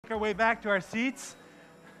our way back to our seats.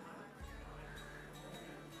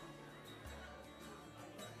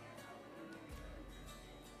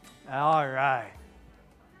 All right.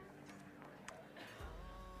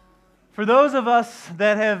 For those of us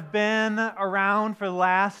that have been around for the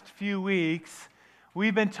last few weeks,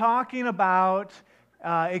 we've been talking about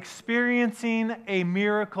experiencing a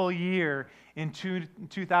miracle year in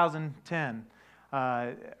 2010.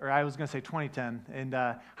 Or I was going to say 2010. And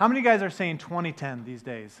how many of you guys are saying 2010 these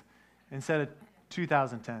days instead of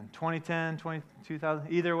 2010? 2010,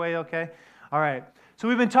 2000, either way, okay? All right. So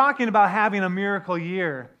we've been talking about having a miracle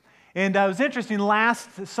year. And it was interesting,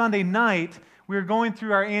 last Sunday night, we were going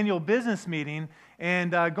through our annual business meeting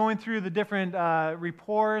and going through the different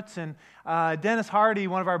reports, and Dennis Hardy,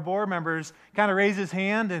 one of our board members, kind of raised his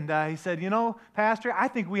hand, and he said, Pastor, I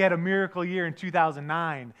think we had a miracle year in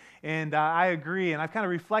 2009, and I agree, and I've kind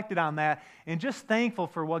of reflected on that, and just thankful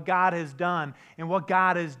for what God has done and what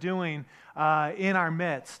God is doing in our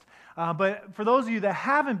midst. But for those of you that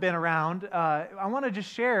haven't been around, I want to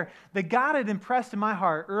just share that God had impressed in my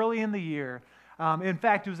heart early in the year. In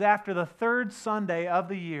fact, it was after the third Sunday of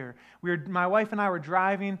the year. My wife and I were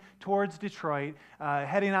driving towards Detroit,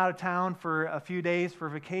 heading out of town for a few days for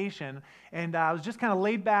vacation, and I was just kind of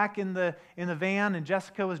laid back in the van, and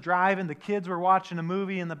Jessica was driving. The kids were watching a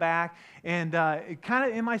movie in the back, and it kind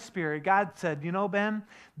of in my spirit, God said, Ben,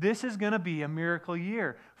 this is going to be a miracle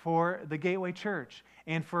year for the Gateway Church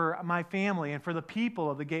and for my family and for the people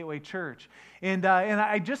of the Gateway Church. And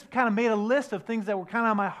I just kind of made a list of things that were kind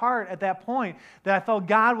of on my heart at that point that I felt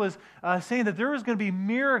God was saying that there was going to be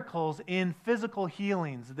miracles in physical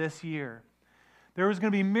healings this year. There was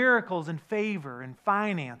going to be miracles in favor and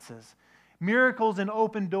finances, miracles in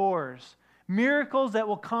open doors, miracles that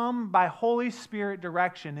will come by Holy Spirit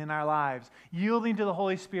direction in our lives, yielding to the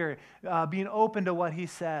Holy Spirit, being open to what He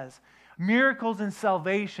says. Miracles in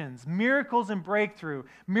salvations, miracles in breakthrough,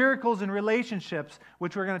 miracles in relationships,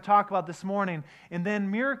 which we're going to talk about this morning, and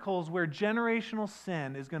then miracles where generational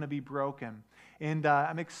sin is going to be broken. And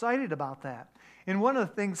I'm excited about that. And one of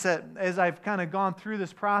the things that, as I've kind of gone through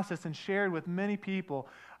this process and shared with many people,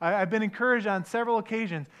 I've been encouraged on several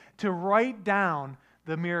occasions to write down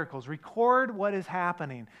the miracles, record what is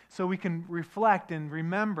happening so we can reflect and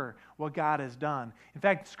remember what God has done. In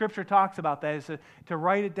fact, Scripture talks about that, is to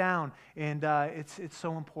write it down, and it's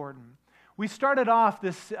so important. We started off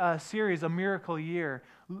this series, A Miracle Year.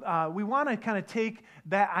 We want to kind of take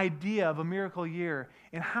that idea of a miracle year,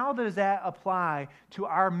 and how does that apply to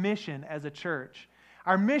our mission as a church?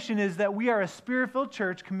 Our mission is that we are a Spirit-filled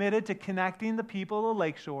church committed to connecting the people of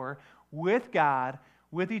Lakeshore with God,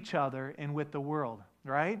 with each other, and with the world.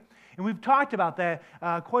 Right? And we've talked about that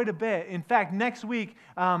quite a bit. In fact, next week,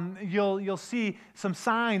 you'll see some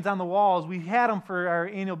signs on the walls. We had them for our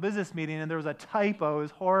annual business meeting, and there was a typo. It was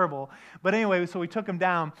horrible. But anyway, so we took them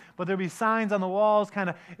down. But there'll be signs on the walls kind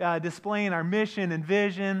of displaying our mission and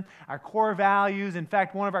vision, our core values. In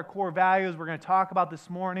fact, one of our core values we're going to talk about this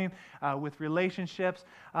morning with relationships.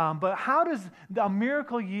 But how does a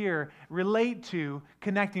miracle year relate to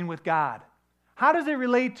connecting with God? How does it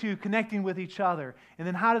relate to connecting with each other? And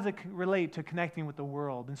then how does it relate to connecting with the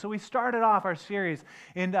world? And so we started off our series,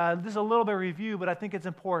 and this is a little bit of review, but I think it's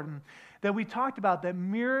important, that we talked about that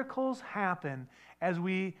miracles happen as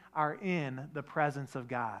we are in the presence of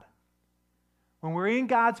God. When we're in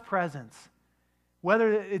God's presence,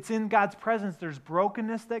 whether it's in God's presence, there's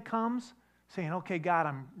brokenness that comes, saying, okay, God,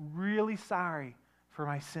 I'm really sorry for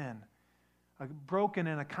my sin. A broken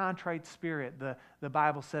and a contrite spirit, the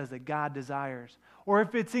Bible says that God desires. Or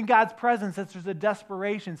if it's in God's presence, that there's a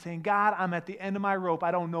desperation saying, God, I'm at the end of my rope.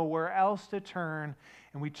 I don't know where else to turn.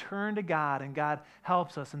 And we turn to God, and God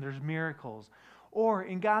helps us, and there's miracles. Or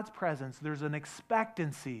in God's presence, there's an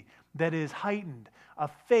expectancy that is heightened, a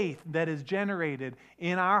faith that is generated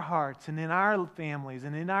in our hearts and in our families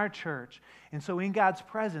and in our church. And so in God's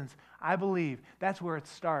presence, I believe that's where it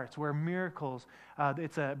starts, where miracles,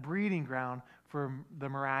 it's a breeding ground for the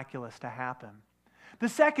miraculous to happen. The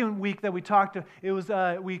second week that we talked,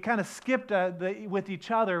 we kind of skipped with each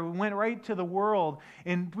other. We went right to the world,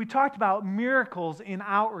 and we talked about miracles in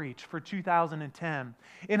outreach for 2010,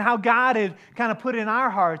 and how God had kind of put in our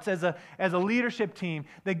hearts as a leadership team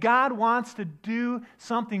that God wants to do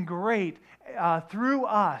something great through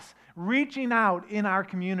us, reaching out in our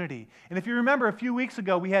community. And if you remember, a few weeks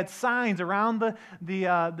ago, we had signs around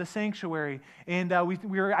the sanctuary, and we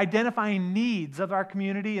were identifying needs of our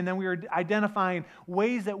community, and then we were identifying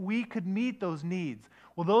ways that we could meet those needs.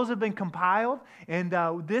 Well, those have been compiled, and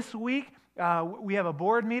this week, we have a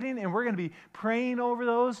board meeting, and we're going to be praying over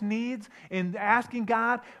those needs and asking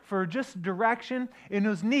God for just direction. And it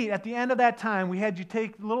was neat. At the end of that time, we had you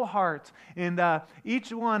take little hearts, and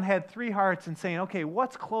each one had 3 hearts, and saying, okay,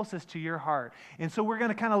 what's closest to your heart? And so we're going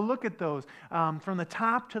to kind of look at those from the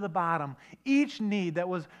top to the bottom. Each need that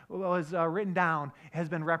was written down has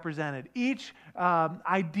been represented. Each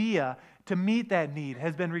idea to meet that need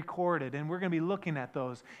has been recorded, and we're going to be looking at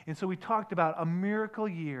those. And so we talked about a miracle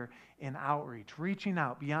year in outreach, reaching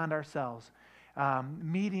out beyond ourselves,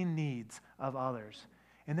 meeting needs of others.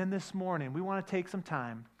 And then this morning, we want to take some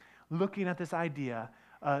time looking at this idea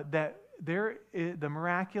that the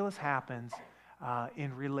miraculous happens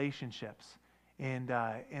in relationships. And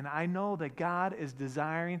I know that God is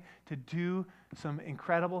desiring to do some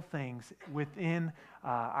incredible things within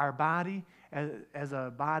our body as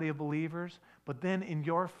a body of believers. But then in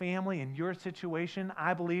your family, in your situation,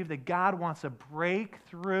 I believe that God wants to break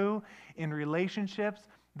through in relationships.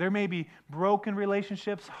 There may be broken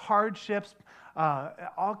relationships, hardships,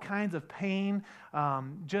 all kinds of pain,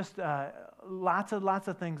 just lots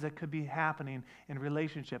of things that could be happening in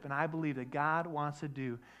relationship. And I believe that God wants to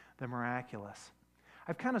do the miraculous.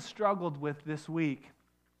 I've kind of struggled with this week.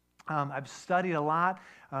 I've studied a lot,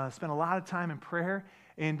 spent a lot of time in prayer,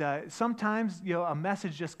 and sometimes a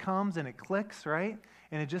message just comes and it clicks, right?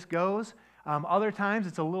 And it just goes. Other times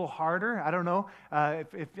it's a little harder. I don't know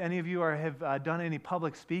if any of you have done any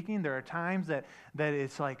public speaking. There are times that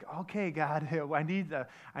it's like, okay, God, I need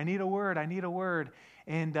a word.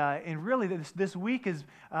 And really, this week is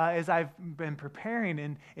as I've been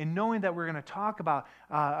preparing and knowing that we're going to talk about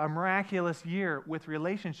a miraculous year with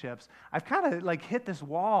relationships, I've kind of like hit this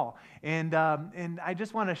wall, and I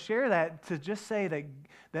just want to share that to just say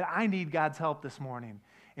that I need God's help this morning.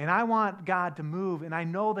 And I want God to move, and I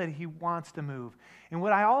know that He wants to move. And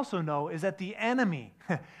what I also know is that the enemy,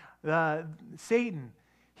 Satan,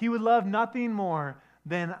 he would love nothing more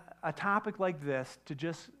than a topic like this to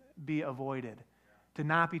just be avoided, to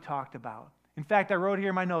not be talked about. In fact, I wrote here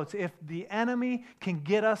in my notes, if the enemy can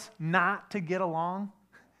get us not to get along,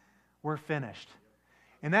 we're finished.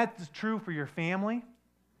 And that's true for your family,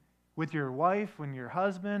 with your wife, with your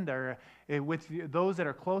husband, or with those that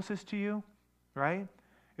are closest to you, right?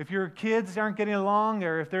 If your kids aren't getting along,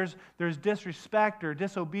 or if there's disrespect or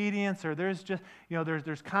disobedience, or there's just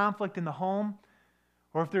there's conflict in the home,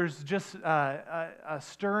 or if there's just a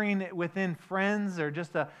stirring within friends, or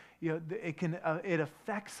just it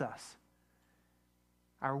affects us.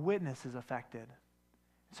 Our witness is affected.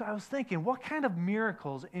 So I was thinking, what kind of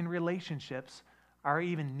miracles in relationships are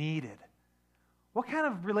even needed? What kind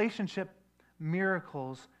of relationship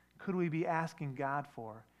miracles could we be asking God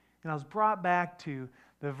for? And I was brought back to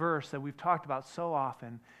the verse that we've talked about so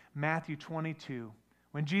often, Matthew 22.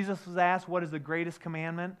 When Jesus was asked, what is the greatest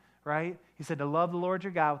commandment, right? He said, to love the Lord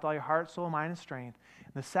your God with all your heart, soul, mind, and strength.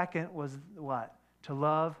 And the second was what? To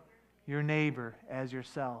love your neighbor as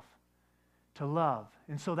yourself. To love.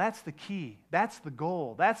 And so that's the key. That's the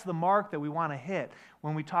goal. That's the mark that we want to hit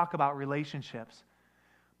when we talk about relationships.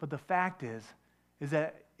 But the fact is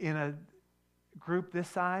that in a group this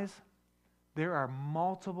size, there are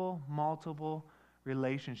multiple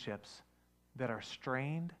relationships that are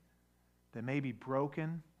strained, that may be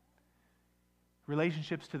broken.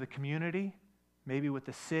 Relationships to the community, maybe with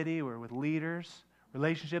the city or with leaders.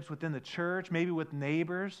 Relationships within the church, maybe with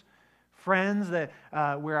neighbors. Friends that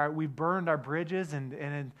where we've burned our bridges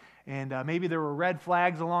and maybe there were red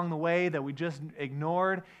flags along the way that we just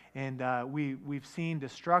ignored, and we've seen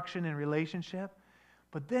destruction in relationship.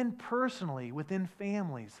 But then personally, within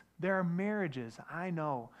families, there are marriages, I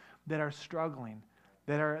know, that are struggling,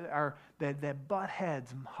 that butt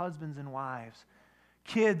heads, husbands and wives,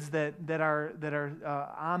 kids that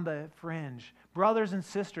are on the fringe, brothers and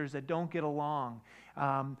sisters that don't get along,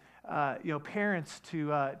 parents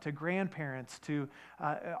to grandparents, to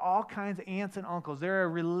all kinds of aunts and uncles. There are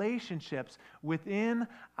relationships within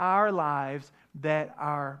our lives that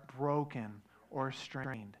are broken or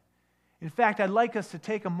strained. In fact, I'd like us to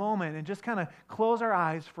take a moment and just kind of close our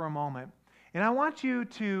eyes for a moment. And I want you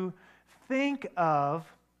to think of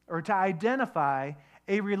or to identify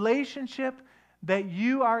a relationship that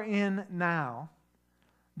you are in now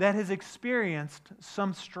that has experienced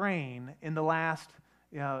some strain in the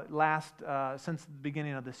since the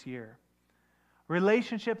beginning of this year. A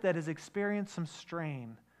relationship that has experienced some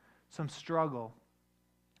strain, some struggle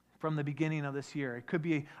from the beginning of this year. It could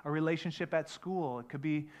be a relationship at school. It could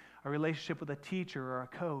be a relationship with a teacher or a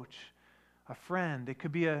coach, a friend. It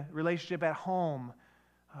could be a relationship at home.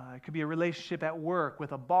 It could be a relationship at work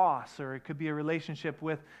with a boss, or it could be a relationship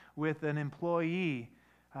with an employee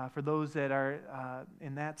for those that are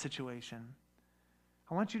in that situation.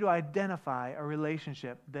 I want you to identify a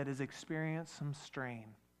relationship that has experienced some strain.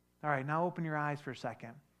 All right, now open your eyes for a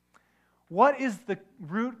second. What is the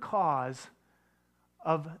root cause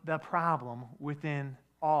of the problem within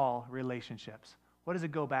all relationships? What does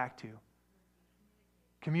it go back to?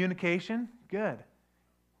 Communication? Good.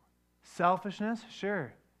 Selfishness?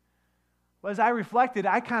 Sure. Well, as I reflected,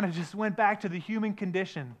 I kind of just went back to the human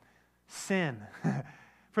condition. Sin.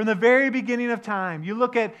 From the very beginning of time. You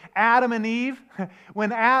look at Adam and Eve.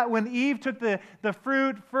 When Eve took the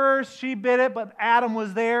fruit first, she bit it, but Adam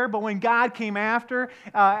was there. But when God came after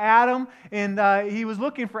Adam, and he was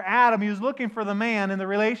looking for Adam, he was looking for the man in the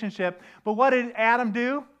relationship. But what did Adam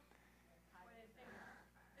do?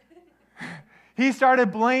 He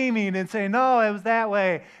started blaming and saying, no, it was that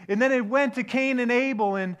way. And then it went to Cain and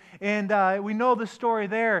Abel, and we know the story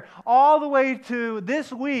there. All the way to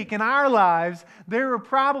this week in our lives, there were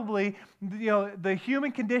probably, the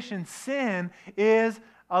human condition, sin, is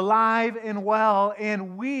alive and well,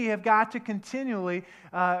 and we have got to continually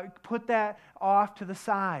put that off to the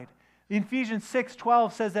side. Ephesians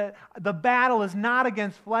 6:12 says that the battle is not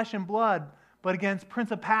against flesh and blood, but against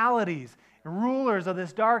principalities, rulers of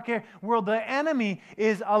this dark world. The enemy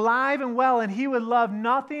is alive and well, and he would love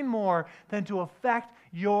nothing more than to affect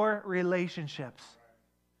your relationships.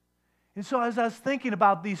 And so as I was thinking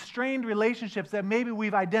about these strained relationships that maybe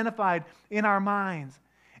we've identified in our minds,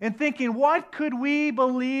 and thinking, what could we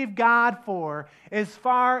believe God for as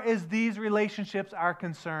far as these relationships are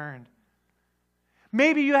concerned?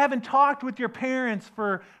 Maybe you haven't talked with your parents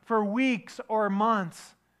for weeks or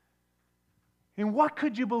months. And what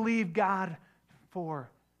could you believe God for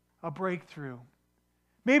a breakthrough?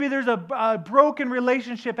 Maybe there's a broken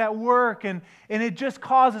relationship at work and it just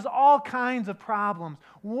causes all kinds of problems.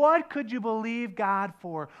 What could you believe God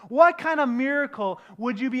for? What kind of miracle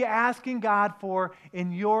would you be asking God for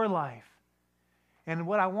in your life? And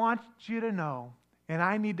what I want you to know, and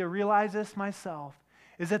I need to realize this myself,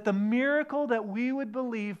 is that the miracle that we would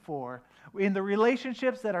believe for in the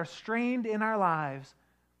relationships that are strained in our lives,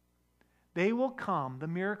 they will come, the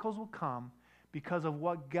miracles will come because of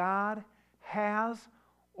what God has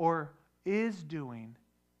or is doing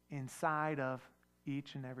inside of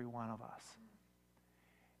each and every one of us.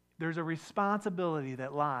 There's a responsibility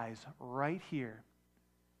that lies right here.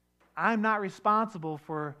 I'm not responsible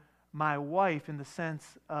for my wife in the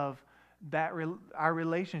sense of that our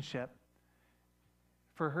relationship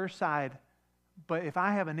for her side, but if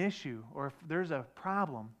I have an issue or if there's a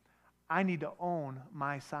problem, I need to own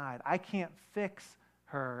my side. I can't fix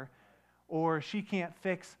her, or she can't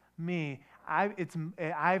fix me.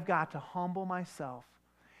 I've got to humble myself.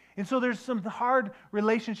 And so there's some hard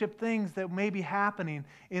relationship things that may be happening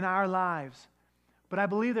in our lives. But I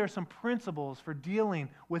believe there are some principles for dealing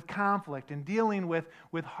with conflict and dealing with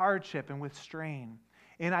hardship and with strain.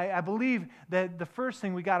 And I believe that the first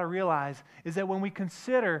thing we got to realize is that when we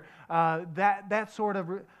consider that sort of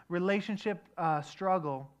relationship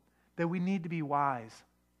struggle, that we need to be wise.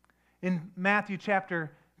 In Matthew chapter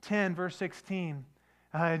 10, verse 16,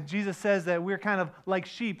 Jesus says that we're kind of like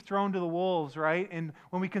sheep thrown to the wolves, right? And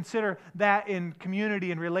when we consider that in community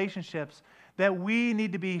and relationships, that we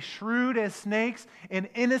need to be shrewd as snakes and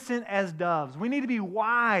innocent as doves. We need to be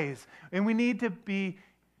wise, and we need to be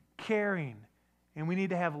caring, and we need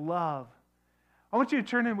to have love. I want you to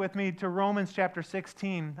turn in with me to Romans chapter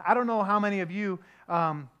 16. I don't know how many of you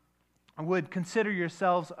would consider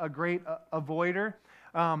yourselves a great avoider.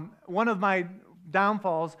 One of my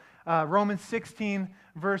downfalls, Romans 16,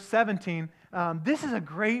 verse 17, this is a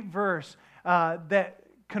great verse that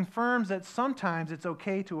confirms that sometimes it's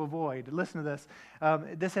okay to avoid. Listen to this.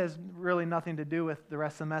 This has really nothing to do with the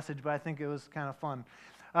rest of the message, but I think it was kind of fun.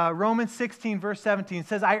 Romans 16, verse 17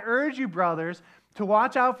 says, I urge you, brothers, to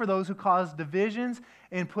watch out for those who cause divisions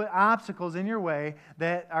and put obstacles in your way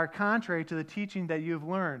that are contrary to the teaching that you've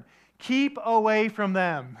learned. Keep away from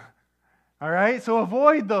them. All right? So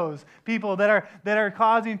avoid those people that are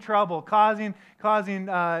causing trouble, causing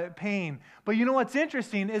pain. But you know what's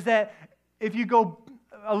interesting is that if you go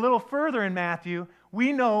a little further in Matthew,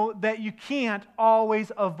 we know that you can't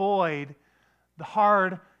always avoid the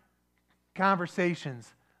hard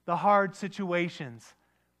conversations, the hard situations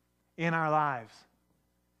in our lives.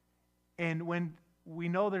 And when we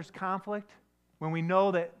know there's conflict, when we know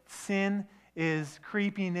that sin is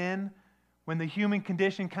creeping in, when the human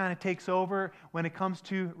condition kind of takes over when it comes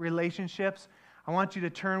to relationships, I want you to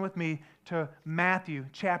turn with me to Matthew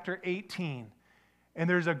chapter 18. And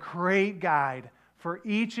there's a great guide for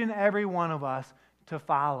each and every one of us to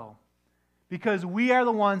follow. Because we are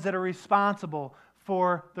the ones that are responsible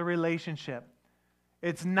for the relationship.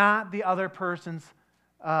 It's not the other person's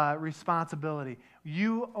responsibility.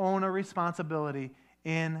 You own a responsibility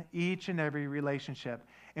in each and every relationship.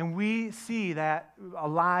 And we see that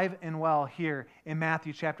alive and well here in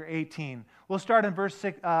Matthew chapter 18. We'll start in verse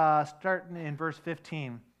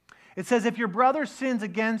 15. It says, if your brother sins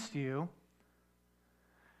against you,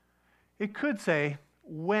 it could say,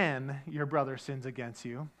 when your brother sins against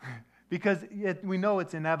you, because we know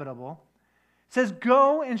it's inevitable. It says,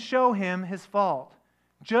 go and show him his fault,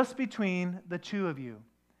 just between the two of you.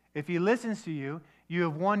 If he listens to you, you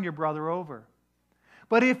have won your brother over.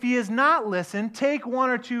 But if he has not listened, take one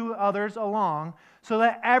or two others along, so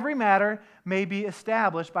that every matter may be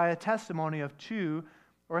established by a testimony of 2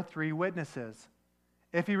 or 3 witnesses.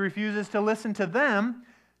 If he refuses to listen to them,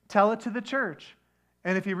 tell it to the church.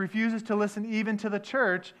 And if he refuses to listen even to the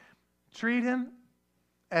church, treat him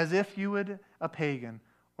as if you would a pagan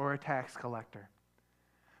or a tax collector.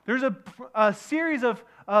 There's a series of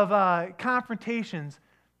confrontations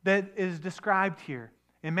that is described here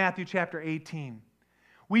in Matthew chapter 18.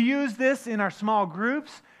 We use this in our small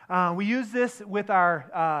groups. We use this with our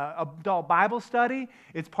adult Bible study.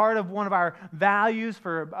 It's part of one of our values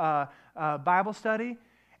for Bible study.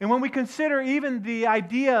 And when we consider even the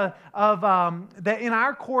idea of that in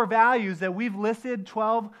our core values that we've listed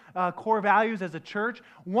 12 core values as a church,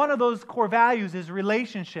 one of those core values is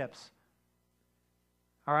relationships.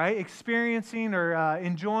 All right, experiencing or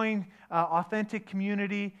enjoying authentic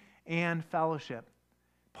community and fellowship.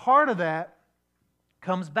 Part of that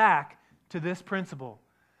comes back to this principle,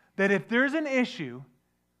 that if there's an issue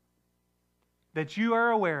that you are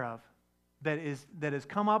aware of that has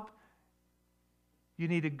come up, you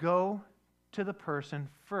need to go to the person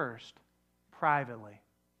first, privately.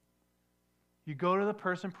 You go to the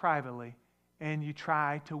person privately and you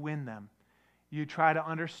try to win them. You try to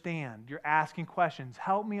understand. You're asking questions.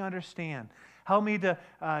 Help me understand. Help me to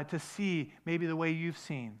see maybe the way you've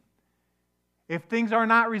seen. If things are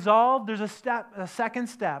not resolved, there's a second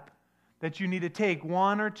step that you need to take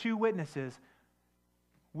 1 or 2 witnesses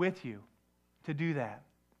with you to do that.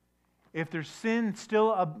 If there's sin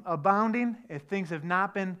still abounding, if things have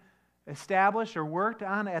not been established or worked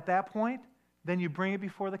on at that point, then you bring it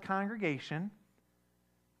before the congregation,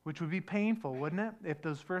 which would be painful, wouldn't it, if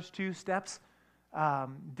those first 2 steps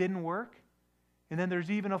didn't work? And then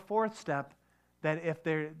there's even a 4th step, that if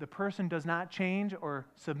the person does not change or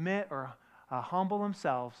submit or humble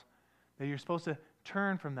themselves, that you're supposed to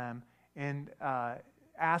turn from them and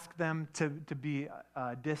ask them to be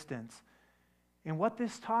distance. And what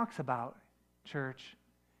this talks about, church,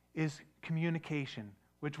 is communication,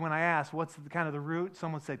 which when I asked what's kind of the root,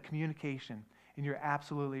 someone said communication, and you're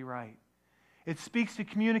absolutely right. It speaks to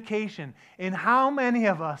communication, and how many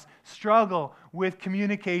of us struggle with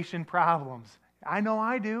communication problems? I know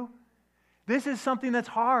I do. This is something that's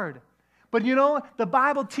hard. But you know, the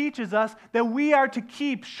Bible teaches us that we are to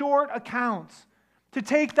keep short accounts, to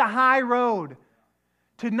take the high road,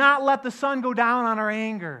 to not let the sun go down on our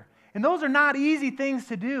anger. And those are not easy things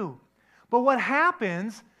to do. But what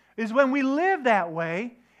happens is when we live that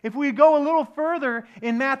way, if we go a little further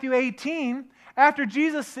in Matthew 18, after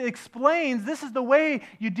Jesus explains this is the way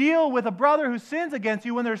you deal with a brother who sins against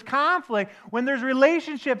you when there's conflict, when there's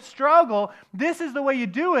relationship struggle, this is the way you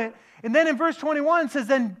do it. And then in verse 21 it says,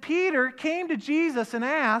 then Peter came to Jesus and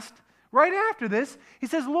asked, right after this, he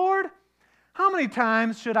says, Lord, how many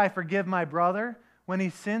times should I forgive my brother when he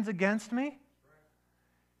sins against me?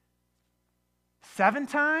 7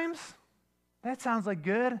 times? That sounds like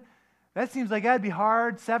good. That seems like that'd be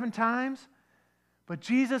hard, 7 times. But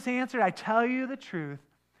Jesus answered, I tell you the truth,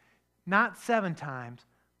 not 7 times,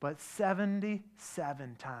 but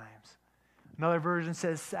 77 times. Another version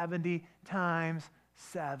says 70 times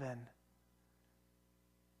 7.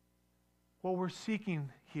 What we're seeking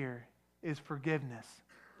here is forgiveness,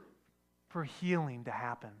 for healing to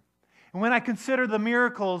happen. And when I consider the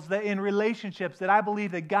miracles that in relationships that I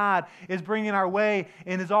believe that God is bringing our way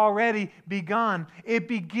and has already begun, it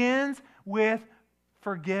begins with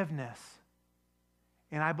forgiveness.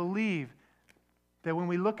 And I believe that when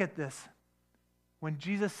we look at this, when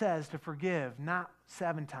Jesus says to forgive, not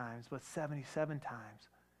 7 times, but 77 times,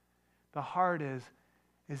 the heart is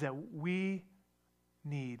that we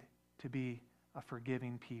need to be a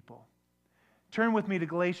forgiving people. Turn with me to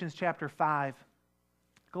Galatians chapter 5.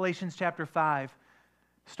 Galatians chapter 5,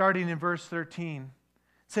 starting in verse 13.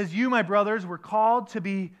 It says, you, my brothers, were called to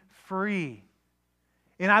be free.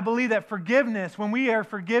 And I believe that forgiveness, when we are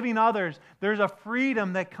forgiving others, there's a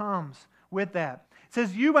freedom that comes with that. It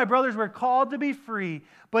says, you, my brothers, were called to be free,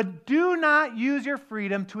 but do not use your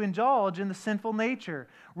freedom to indulge in the sinful nature.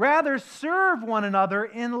 Rather, serve one another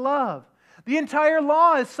in love. The entire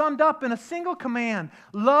law is summed up in a single command: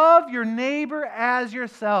 love your neighbor as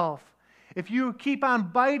yourself. If you keep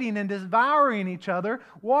on biting and devouring each other,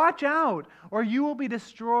 watch out, or you will be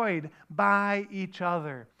destroyed by each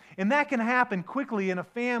other. And that can happen quickly in a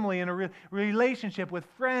family, in a relationship with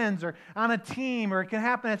friends, or on a team, or it can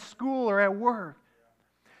happen at school or at work.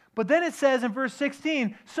 But then it says in verse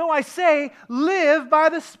 16, so I say, live by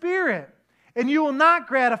the Spirit, and you will not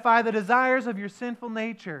gratify the desires of your sinful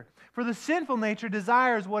nature. For the sinful nature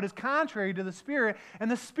desires what is contrary to the Spirit,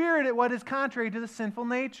 and the Spirit what is contrary to the sinful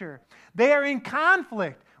nature. They are in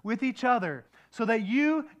conflict with each other, so that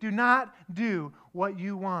you do not do what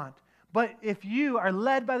you want. But if you are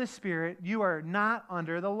led by the Spirit, you are not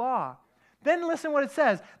under the law. Then listen what it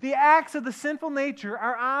says. The acts of the sinful nature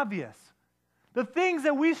are obvious. The things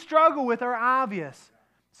that we struggle with are obvious.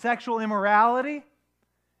 Sexual immorality,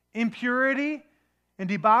 impurity and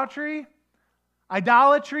debauchery,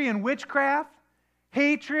 idolatry and witchcraft,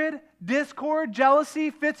 hatred, discord, jealousy,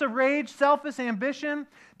 fits of rage, selfish ambition,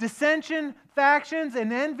 dissension, factions,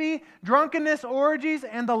 and envy, drunkenness, orgies,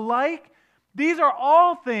 and the like. These are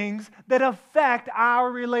all things that affect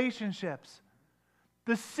our relationships.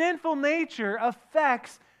 The sinful nature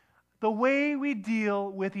affects the way we deal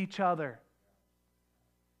with each other.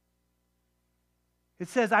 It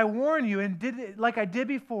says, I warn you, and did it like I did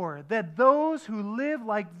before, that those who live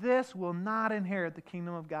like this will not inherit the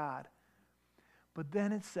kingdom of God. But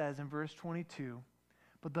then it says in verse 22,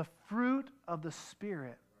 but the fruit of the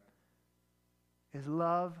Spirit is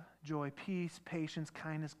love, joy, peace, patience,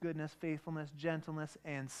 kindness, goodness, faithfulness, gentleness,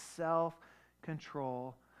 and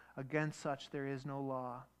self-control. Against such there is no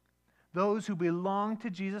law. Those who belong to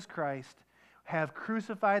Jesus Christ have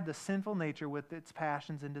crucified the sinful nature with its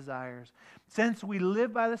passions and desires. Since we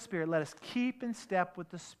live by the Spirit, let us keep in step with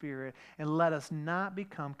the Spirit, and let us not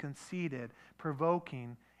become conceited,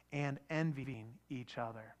 provoking, and envying each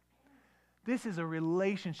other. This is a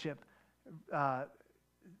relationship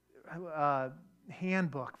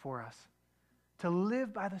handbook for us. To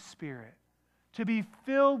live by the Spirit, to be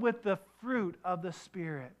filled with the fruit of the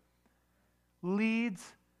Spirit,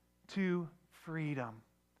 leads to freedom.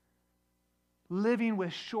 Living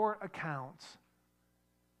with short accounts.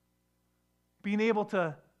 Being able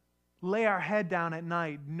to lay our head down at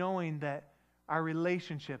night knowing that our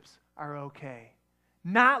relationships are okay.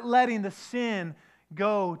 Not letting the sin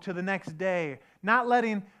go to the next day. Not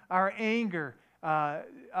letting our anger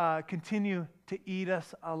continue to eat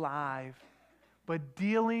us alive. But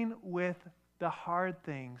dealing with the hard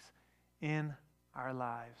things in our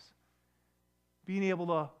lives. Being able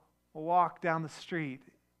to walk down the street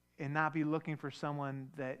and not be looking for someone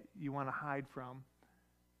that you want to hide from.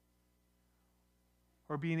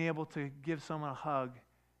 Or being able to give someone a hug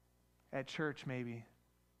at church maybe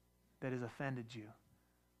that has offended you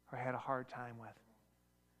or had a hard time with.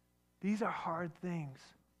 These are hard things.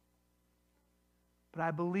 But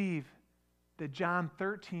I believe that John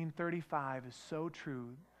 13:35 is so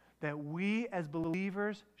true, that we as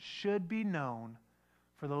believers should be known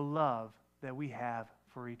for the love that we have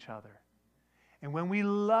for each other. And when we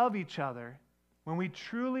love each other, when we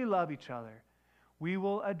truly love each other, we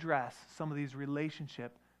will address some of these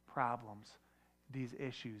relationship problems, these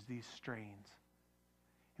issues, these strains.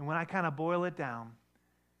 And when I kind of boil it down,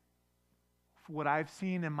 what I've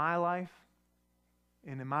seen in my life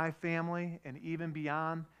and in my family, and even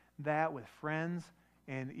beyond that with friends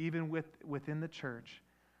and even within the church,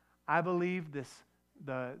 I believe the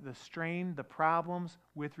strain, the problems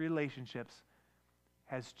with relationships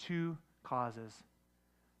has two causes.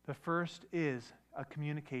 The first is a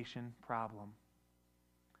communication problem.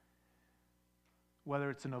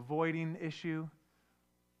 Whether it's an avoiding issue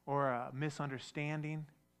or a misunderstanding,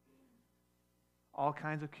 all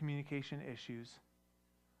kinds of communication issues.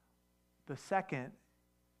 The second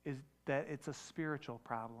is that it's a spiritual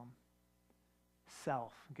problem.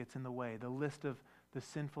 Self gets in the way, the list of the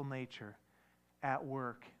sinful nature at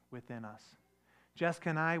work within us. Jessica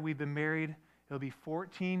and I, we've been married. It'll be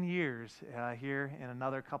 14 years here in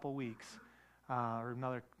another couple weeks, or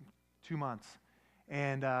another 2 months.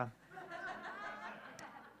 And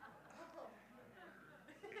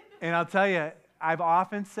and I'll tell you, I've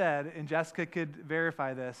often said, and Jessica could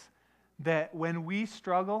verify this, that when we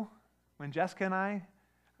struggle, when Jessica and I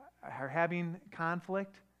are having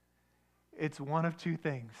conflict, it's one of two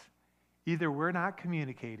things. Either we're not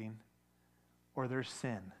communicating, or there's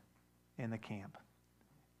sin in the camp.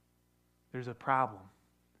 There's a problem.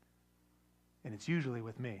 And it's usually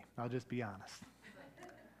with me. I'll just be honest.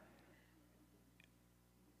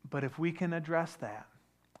 But if we can address that,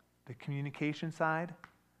 the communication side,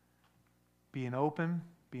 being open,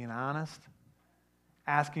 being honest,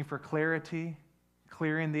 asking for clarity,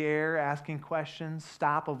 clearing the air, asking questions,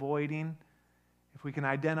 stop avoiding. If we can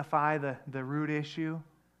identify the root issue,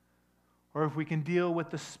 or if we can deal with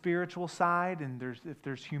the spiritual side, and if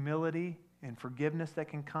there's humility and forgiveness that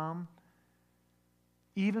can come,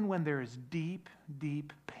 even when there is deep,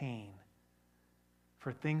 deep pain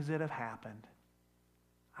for things that have happened,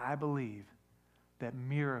 I believe that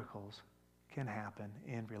miracles can happen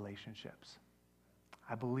in relationships.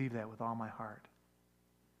 I believe that with all my heart.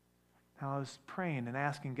 Now, I was praying and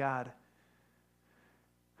asking God,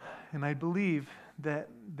 and I believe that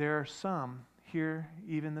there are some here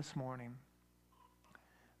even this morning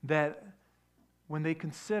that when they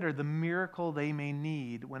consider the miracle they may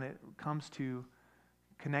need when it comes to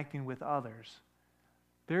connecting with others,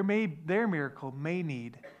 their miracle may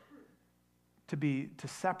need to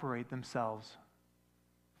separate themselves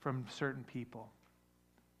from certain people.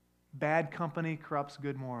 Bad company corrupts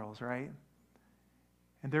good morals, right?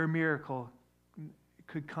 And their miracle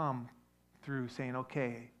could come through saying,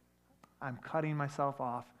 okay, I'm cutting myself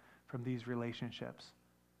off from these relationships.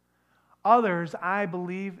 Others, I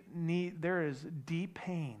believe, there is deep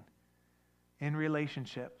pain in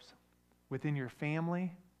relationships within your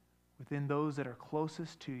family, within those that are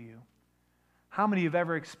closest to you. How many have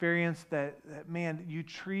ever experienced that man, you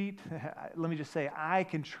treat, let me just say, I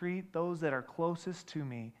can treat those that are closest to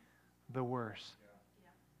me the worst.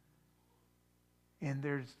 Yeah.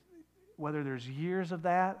 And whether there's years of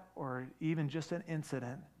that or even just an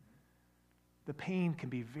incident, the pain can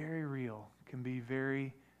be very real, can be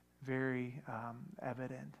very, very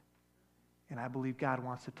evident. And I believe God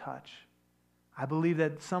wants to touch. I believe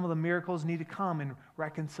that some of the miracles need to come in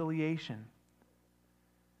reconciliation.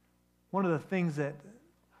 One of the things that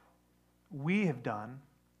we have done,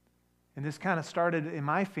 and this kind of started in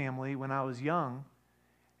my family when I was young,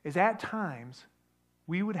 is at times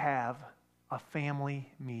we would have a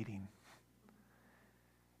family meeting.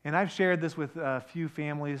 And I've shared this with a few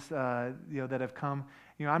families that have come.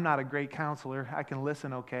 I'm not a great counselor. I can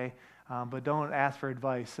listen okay, but don't ask for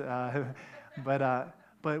advice.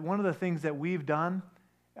 But one of the things that we've done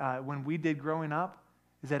when we did growing up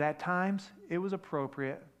is that at times it was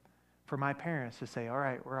appropriate for my parents to say, all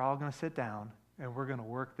right, we're all going to sit down and we're going to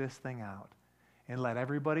work this thing out and let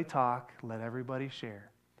everybody talk, let everybody share.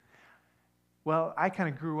 Well, I kind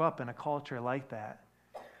of grew up in a culture like that.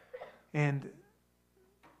 And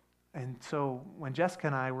so when Jessica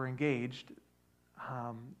and I were engaged,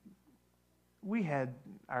 we had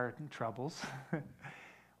our troubles.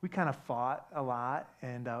 We kind of fought a lot,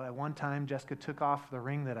 and at one time Jessica took off the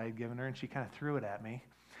ring that I had given her, and she kind of threw it at me.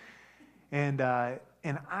 And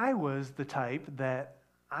I was the type that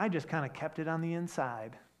I just kind of kept it on the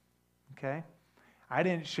inside, okay? I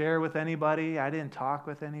didn't share with anybody. I didn't talk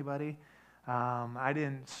with anybody.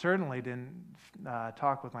 I certainly didn't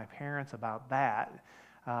talk with my parents about that.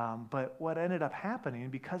 But what ended up happening,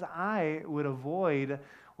 because I would avoid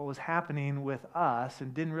what was happening with us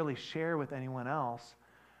and didn't really share with anyone else,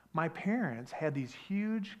 my parents had these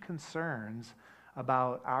huge concerns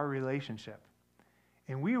about our relationship.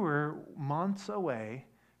 And we were months away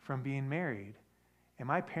from being married. And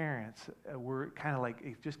my parents were kind of like,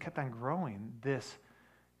 it just kept on growing, this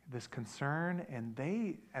concern, and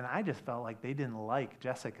I just felt like they didn't like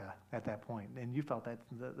Jessica at that point. And you felt that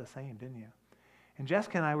the same, didn't you? And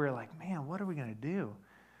Jessica and I were like, man, what are we going to do?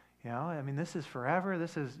 This is forever.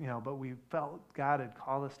 This is, but we felt God had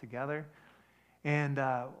called us together. And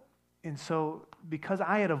so because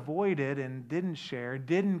I had avoided and didn't share,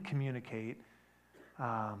 didn't communicate,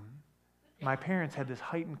 my parents had this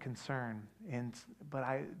heightened concern. But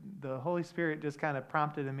the Holy Spirit just kind of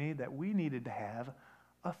prompted in me that we needed to have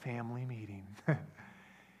a family meeting.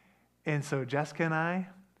 And so Jessica and I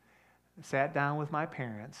sat down with my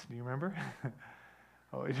parents. Do you remember?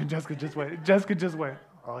 Oh, Jessica just went,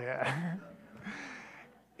 oh yeah.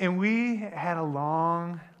 And we had a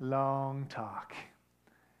long, long talk.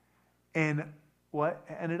 And what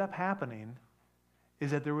ended up happening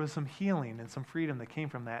is that there was some healing and some freedom that came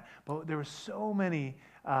from that. But there were so many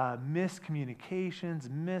miscommunications,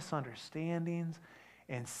 misunderstandings,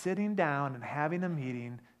 and sitting down and having a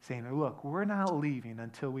meeting saying, look, we're not leaving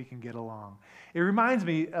until we can get along. It reminds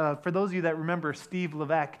me, for those of you that remember Steve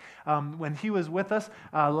Levesque, when he was with us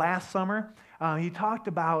last summer, he talked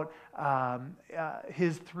about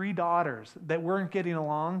his 3 daughters that weren't getting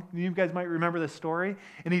along. You guys might remember this story.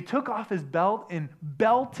 And he took off his belt and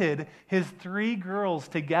belted his 3 girls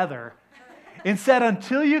together and said,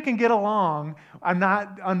 until you can get along, I'm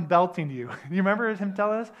not unbelting you. You remember him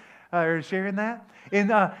telling us? or sharing that?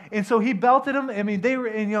 And so he belted them. I mean, they were,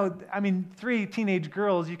 and, three teenage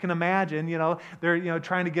girls, you can imagine, they're,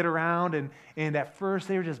 trying to get around. And at first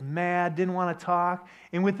they were just mad, didn't want to talk.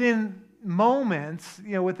 And within moments,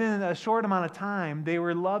 within a short amount of time, they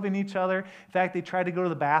were loving each other. In fact, they tried to go to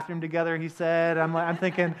the bathroom together, he said. I'm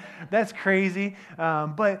thinking, that's crazy.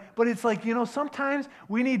 But it's like, sometimes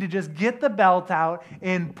we need to just get the belt out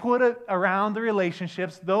and put it around the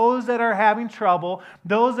relationships, those that are having trouble,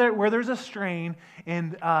 those where there's a strain,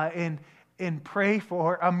 and pray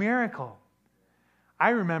for a miracle. I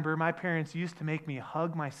remember my parents used to make me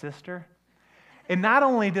hug my sister. And not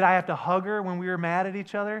only did I have to hug her when we were mad at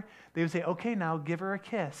each other, they would say, okay, now give her a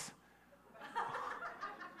kiss.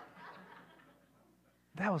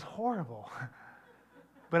 That was horrible.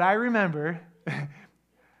 But I remember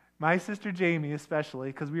my sister Jamie especially,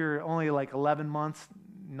 because we were only like 11 months,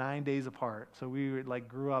 9 days apart. So we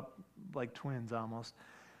grew up like twins almost.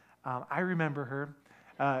 I remember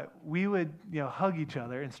her. We would hug each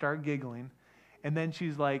other and start giggling. And then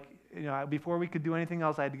she's like, before we could do anything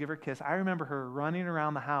else, I had to give her a kiss. I remember her running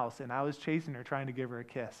around the house, and I was chasing her, trying to give her a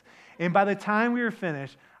kiss. And by the time we were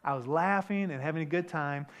finished, I was laughing and having a good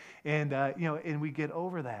time, and we get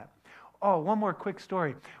over that. Oh, one more quick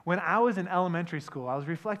story. When I was in elementary school, I was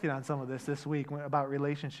reflecting on some of this week about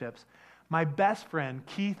relationships. My best friend,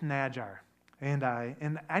 Keith Najar, and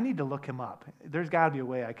I need to look him up. There's got to be a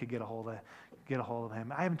way I could get a hold of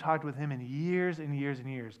him. I haven't talked with him in years and years and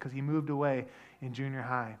years because he moved away in junior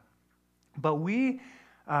high. But we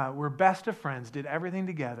were best of friends, did everything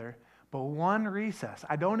together. But one recess,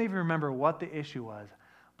 I don't even remember what the issue was,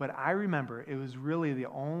 but I remember it was really the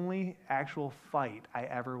only actual fight I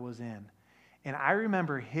ever was in. And I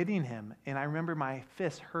remember hitting him, and I remember my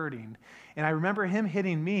fist hurting. And I remember him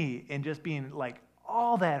hitting me and just being like,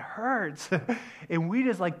 oh, that hurts. And we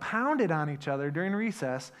just pounded on each other during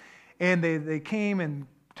recess. And they came and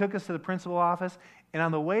took us to the principal's office. And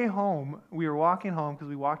on the way home, we were walking home because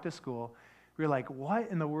we walked to school. We were like, what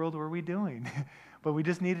in the world were we doing? But we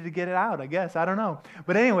just needed to get it out, I guess. I don't know.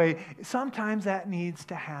 But anyway, sometimes that needs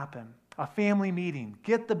to happen. A family meeting.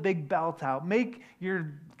 Get the big belt out. Make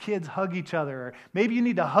your kids hug each other. Or maybe you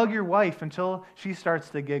need to hug your wife until she starts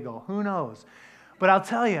to giggle. Who knows? But I'll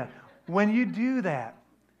tell you, when you do that,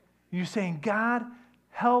 you're saying, God,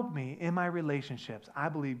 help me in my relationships. I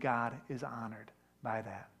believe God is honored by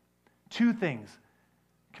that. Two things.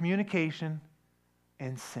 Communication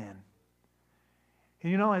and sin.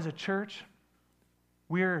 And as a church,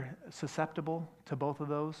 we're susceptible to both of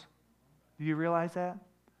those. Do you realize that?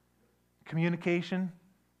 Communication,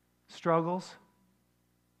 struggles,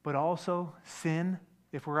 but also sin,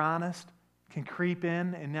 if we're honest, can creep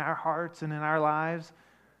in our hearts and in our lives,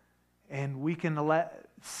 and we can let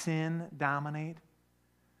sin dominate.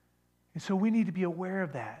 And so we need to be aware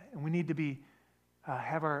of that, and we need to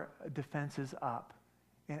have our defenses up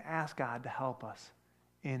and ask God to help us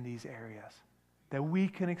in these areas, that we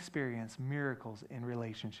can experience miracles in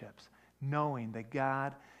relationships, knowing that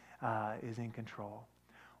God is in control.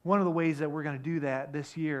 One of the ways that we're going to do that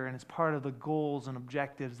this year, and it's part of the goals and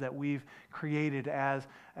objectives that we've created as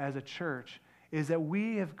a church, is that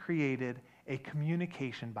we have created a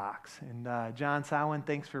communication box. And John Sowen,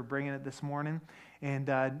 thanks for bringing it this morning. And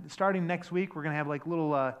starting next week, we're going to have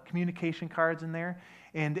little communication cards in there.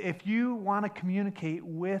 And if you want to communicate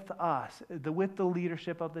with us, with the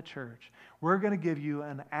leadership of the church, we're going to give you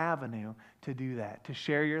an avenue to do that, to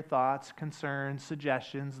share your thoughts, concerns,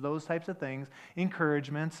 suggestions, those types of things,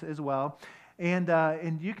 encouragements as well.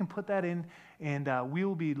 And you can put that in, and we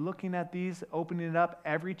will be looking at these, opening it up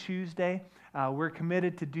every Tuesday. We're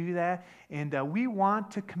committed to do that, and we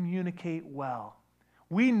want to communicate well.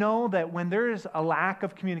 We know that when there's a lack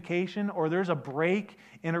of communication or there's a break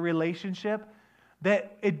in a relationship,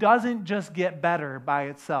 that it doesn't just get better by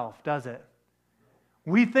itself, does it?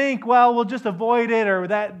 We think, well, we'll just avoid it, or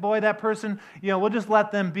that person, we'll just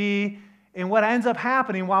let them be. And what ends up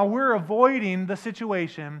happening while we're avoiding the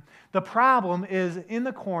situation, the problem is in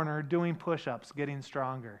the corner doing push-ups, getting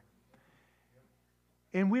stronger.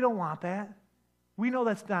 And we don't want that. We know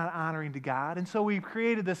that's not honoring to God. And so we've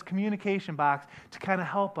created this communication box to kind of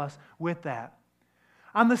help us with that.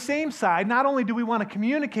 On the same side, not only do we want to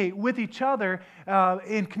communicate with each other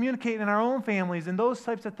and communicate in our own families and those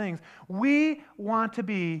types of things, we want to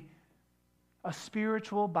be a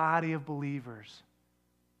spiritual body of believers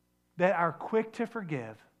that are quick to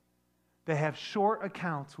forgive, that have short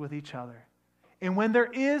accounts with each other. And when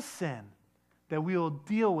there is sin, that we will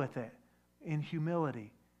deal with it in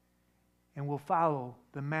humility, and we'll follow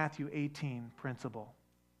the Matthew 18 principle.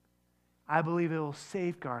 I believe it will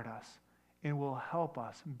safeguard us and will help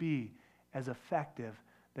us be as effective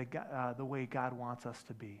the way God wants us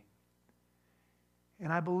to be.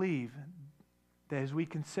 And I believe that as we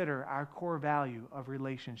consider our core value of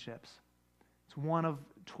relationships, it's one of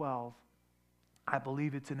 12. I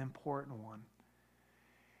believe it's an important one.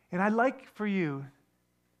 And I'd like for you,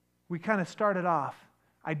 we kind of started off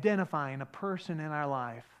identifying a person in our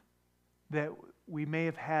life that we may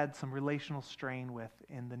have had some relational strain with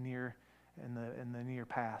in the near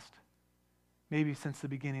past, maybe since the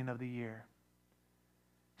beginning of the year.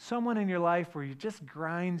 Someone in your life where it just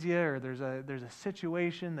grinds you, or there's a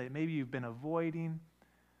situation that maybe you've been avoiding,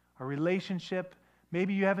 a relationship.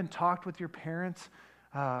 Maybe you haven't talked with your parents,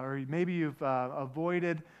 or maybe you've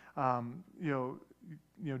avoided,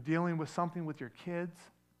 dealing with something with your kids.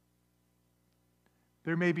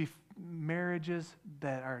 There may be marriages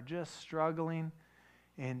that are just struggling,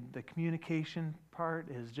 and the communication part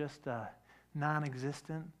is just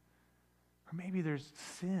non-existent. Or maybe there's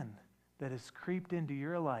sin that has creeped into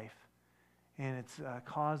your life, and it's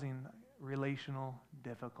causing relational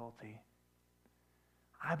difficulty.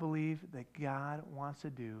 I believe that God wants to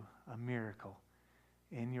do a miracle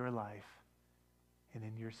in your life and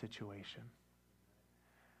in your situation.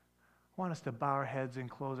 I want us to bow our heads and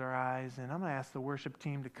close our eyes, and I'm going to ask the worship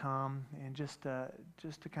team to come and just to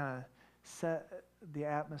kind of set the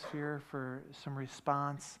atmosphere for some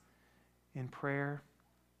response in prayer.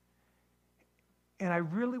 And I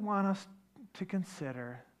really want us to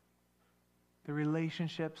consider the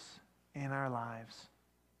relationships in our lives.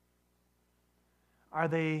 Are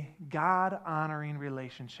they God-honoring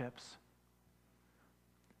relationships?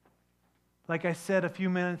 Like I said a few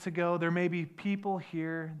minutes ago, there may be people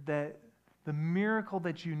here that the miracle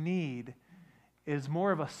that you need is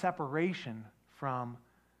more of a separation from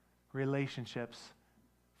relationships,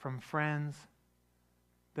 from friends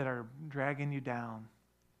that are dragging you down.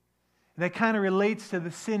 And that kind of relates to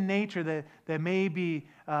the sin nature that may be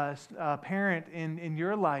apparent in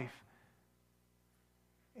your life.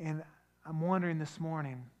 And I'm wondering this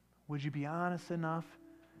morning, would you be honest enough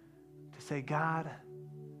to say, God,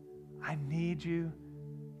 I need you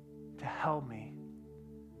to help me.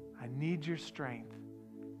 I need your strength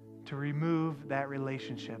to remove that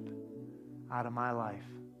relationship out of my life,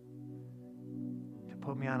 to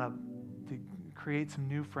put me to create some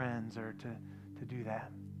new friends, or to do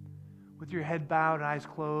that. With your head bowed and eyes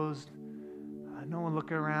closed, no one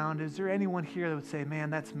looking around, is there anyone here that would say,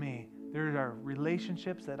 man, that's me? There are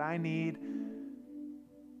relationships that I need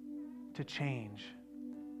to change.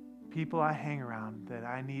 People I hang around that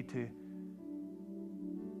I need to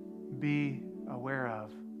be aware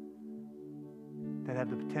of that have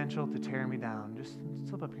the potential to tear me down. Just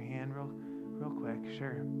slip up your hand real quick.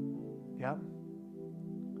 Sure. Yep.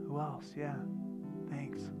 Who else? Yeah.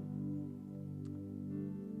 Thanks.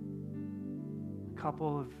 A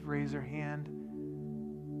couple have raised their hand.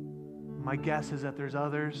 My guess is that there's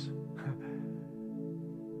others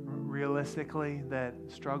realistically that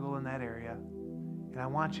struggle in that area. And I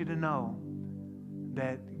want you to know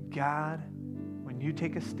that God, when you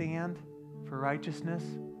take a stand for righteousness,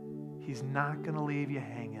 He's not going to leave you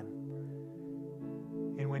hanging.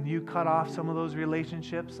 And when you cut off some of those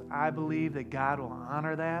relationships, I believe that God will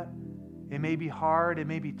honor that. It may be hard, it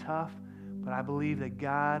may be tough, but I believe that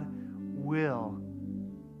God will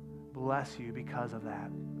bless you because of that.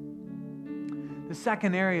 The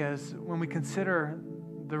second area is when we consider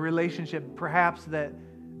the relationship perhaps that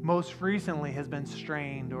most recently has been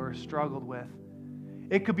strained or struggled with.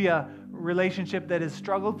 It could be a relationship that has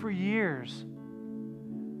struggled for years.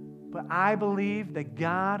 But I believe that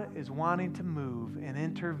God is wanting to move and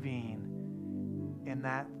intervene in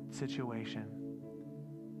that situation.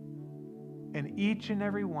 And each and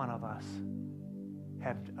every one of us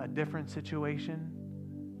have a different situation,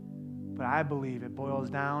 but I believe it boils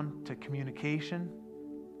down to communication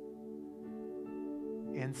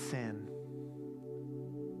and sin.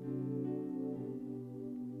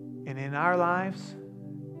 And in our lives,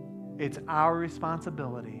 it's our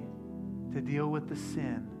responsibility to deal with the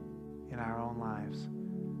sin in our own lives.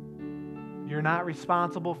 You're not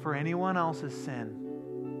responsible for anyone else's sin,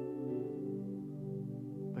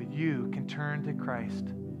 but you can turn to Christ,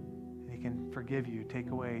 and He can forgive you, take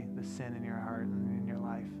away the sin in your heart and in your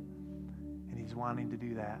life. And He's wanting to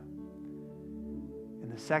do that.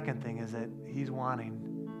 And the second thing is that He's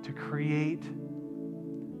wanting to create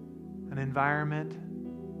an environment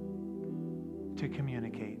to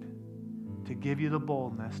communicate, to give you the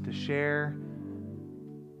boldness to share,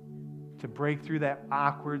 to break through that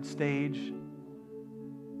awkward stage,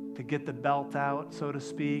 to get the belt out, so to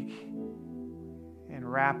speak,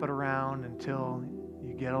 and wrap it around until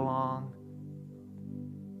you get along.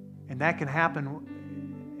 And that can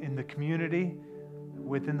happen in the community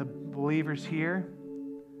within the believers here.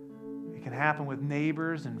 It can happen with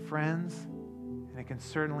neighbors and friends, and it can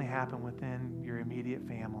certainly happen within your immediate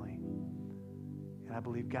family. And I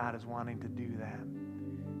believe God is wanting to do that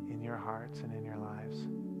in your hearts and in your lives.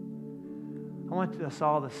 I want us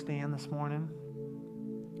all to stand this morning.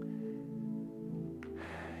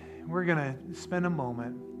 We're going to spend a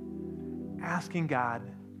moment asking God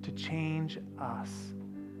to change us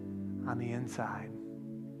on the inside.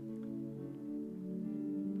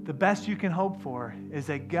 The best you can hope for is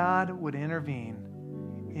that God would intervene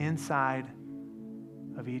inside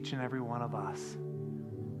of each and every one of us.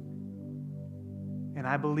 And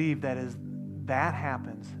I believe that as that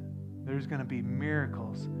happens, there's going to be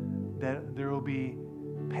miracles, that there will be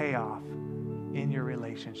payoff in your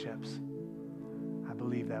relationships. I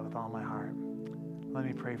believe that with all my heart. Let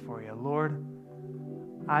me pray for you. Lord,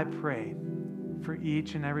 I pray for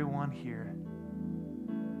each and every one here.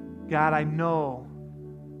 God, I know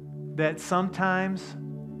that sometimes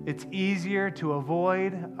it's easier to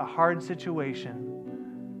avoid a hard situation.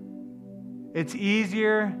 It's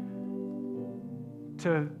easier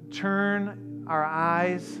to turn our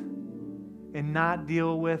eyes and not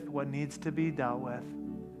deal with what needs to be dealt with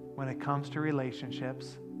when it comes to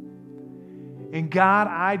relationships. And God,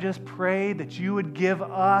 I just pray that you would give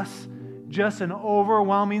us just an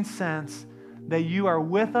overwhelming sense that you are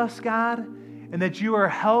with us, God, and that you are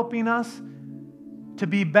helping us to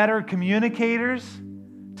be better communicators,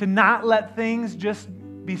 to not let things just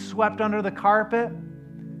be swept under the carpet,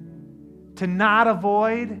 to not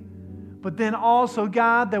avoid, but then also,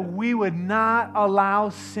 God, that we would not allow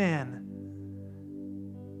sin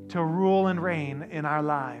to rule and reign in our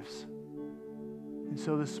lives. And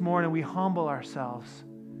so this morning we humble ourselves.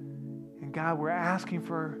 And God, we're asking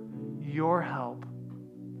for your help.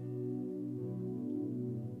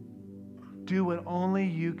 Do what only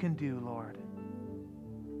you can do, Lord.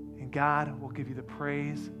 And God will give you the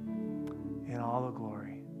praise and all the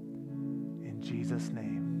glory. In Jesus'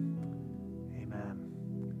 name, amen.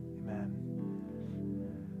 Amen.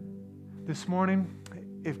 This morning,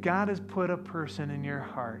 if God has put a person in your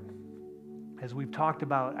heart, as we've talked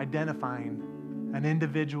about identifying an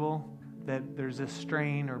individual that there's a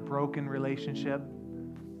strain or broken relationship,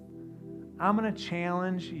 I'm going to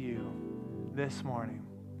challenge you this morning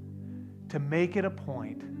to make it a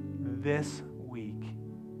point this week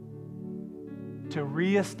to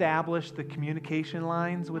reestablish the communication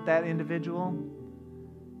lines with that individual,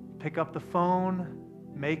 pick up the phone,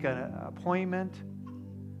 make an appointment,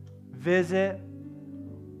 visit,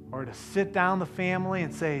 or to sit down the family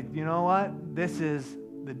and say, you know what, this is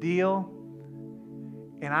the deal.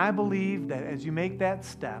 And I believe that as you make that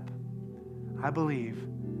step, I believe,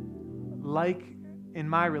 like in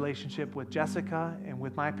my relationship with Jessica and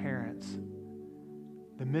with my parents,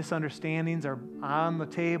 the misunderstandings are on the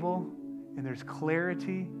table and there's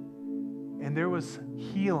clarity and there was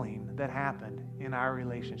healing that happened in our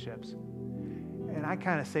relationships. And I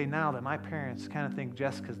kind of say now that my parents kind of think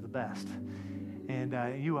Jessica's the best. And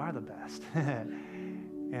you are the best.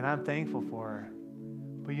 And I'm thankful for her.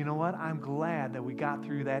 But you know what? I'm glad that we got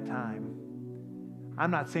through that time.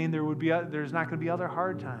 I'm not saying there's not going to be other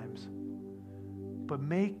hard times. But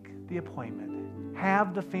make the appointment.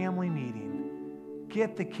 Have the family meeting.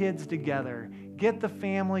 Get the kids together. Get the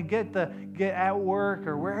family, get at work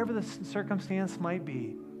or wherever the circumstance might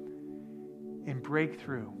be. And break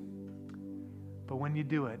through. But when you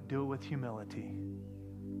do it with humility.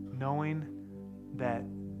 Knowing that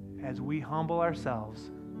as we humble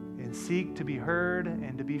ourselves and seek to be heard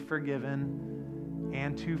and to be forgiven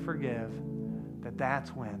and to forgive,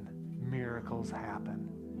 that's when miracles happen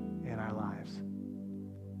in our lives.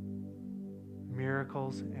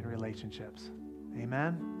 Miracles in relationships.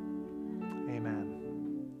 Amen? Amen.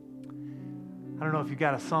 I don't know if you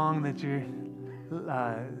got a song that you're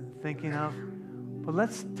thinking of, but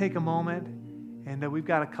let's take a moment, and we've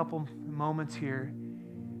got a couple moments here.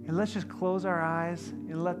 And let's just close our eyes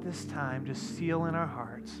and let this time just seal in our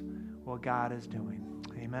hearts what God is doing.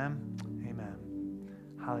 Amen? Amen.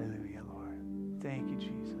 Hallelujah, Lord. Thank you,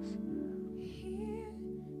 Jesus. Here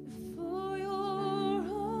before your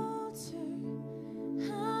altar,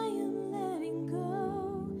 I am letting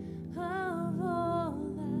go of all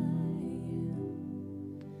I am.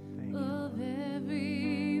 Thank you. Of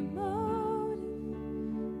every motive,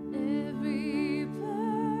 every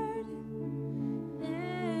burden,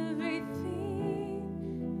 everything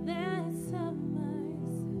that's of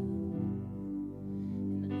myself.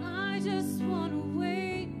 And I just want to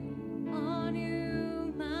wait on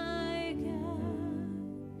you, my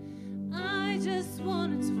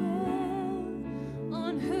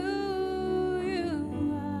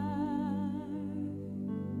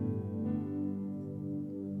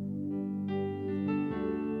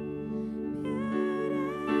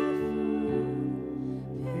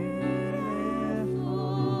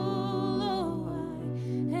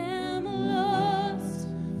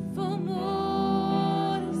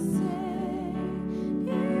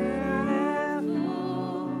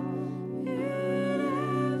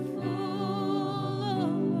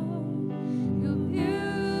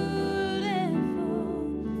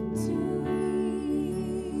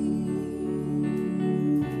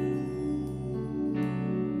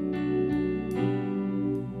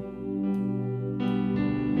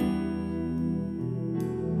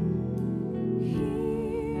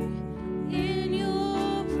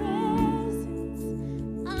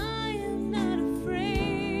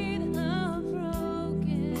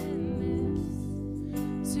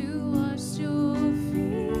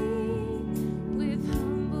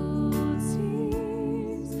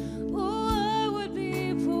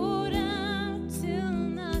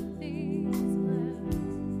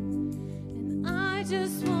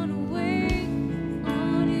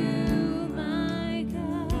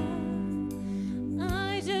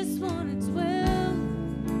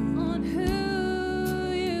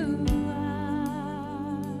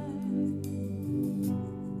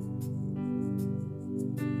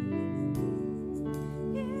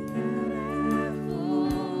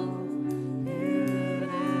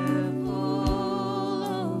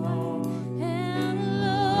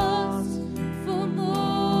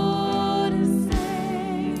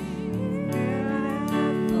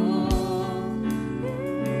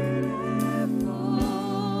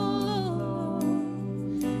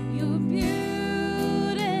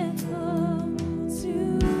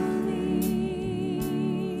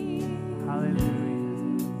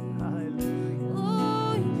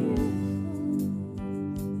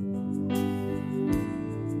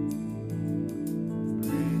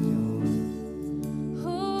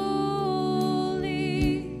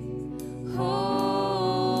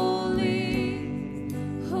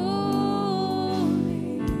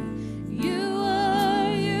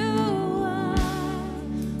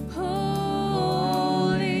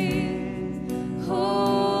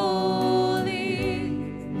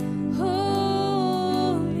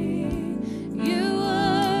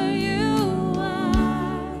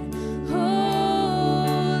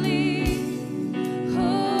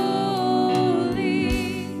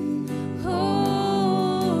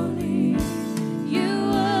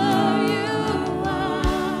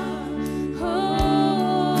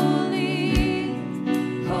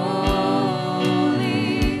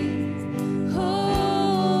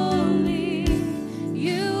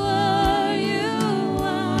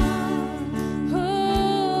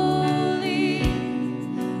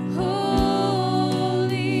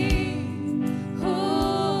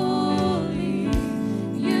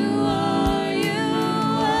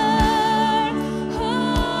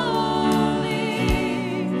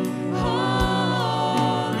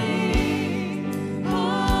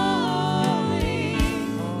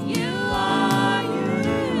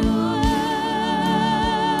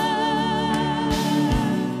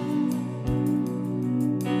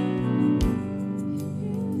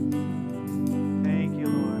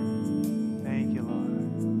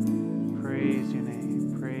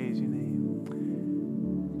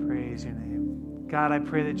God, I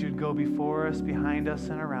pray that you'd go before us, behind us,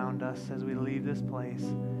 and around us as we leave this place.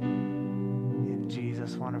 In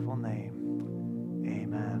Jesus' wonderful name,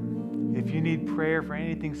 amen. If you need prayer for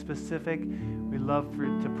anything specific, we'd love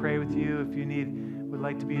to pray with you. If you would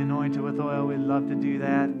like to be anointed with oil, we'd love to do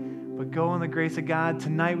that. But go in the grace of God.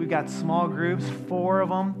 Tonight we've got small groups, 4 of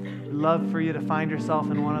them. We'd love for you to find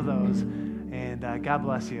yourself in one of those. And God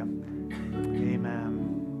bless you. Amen.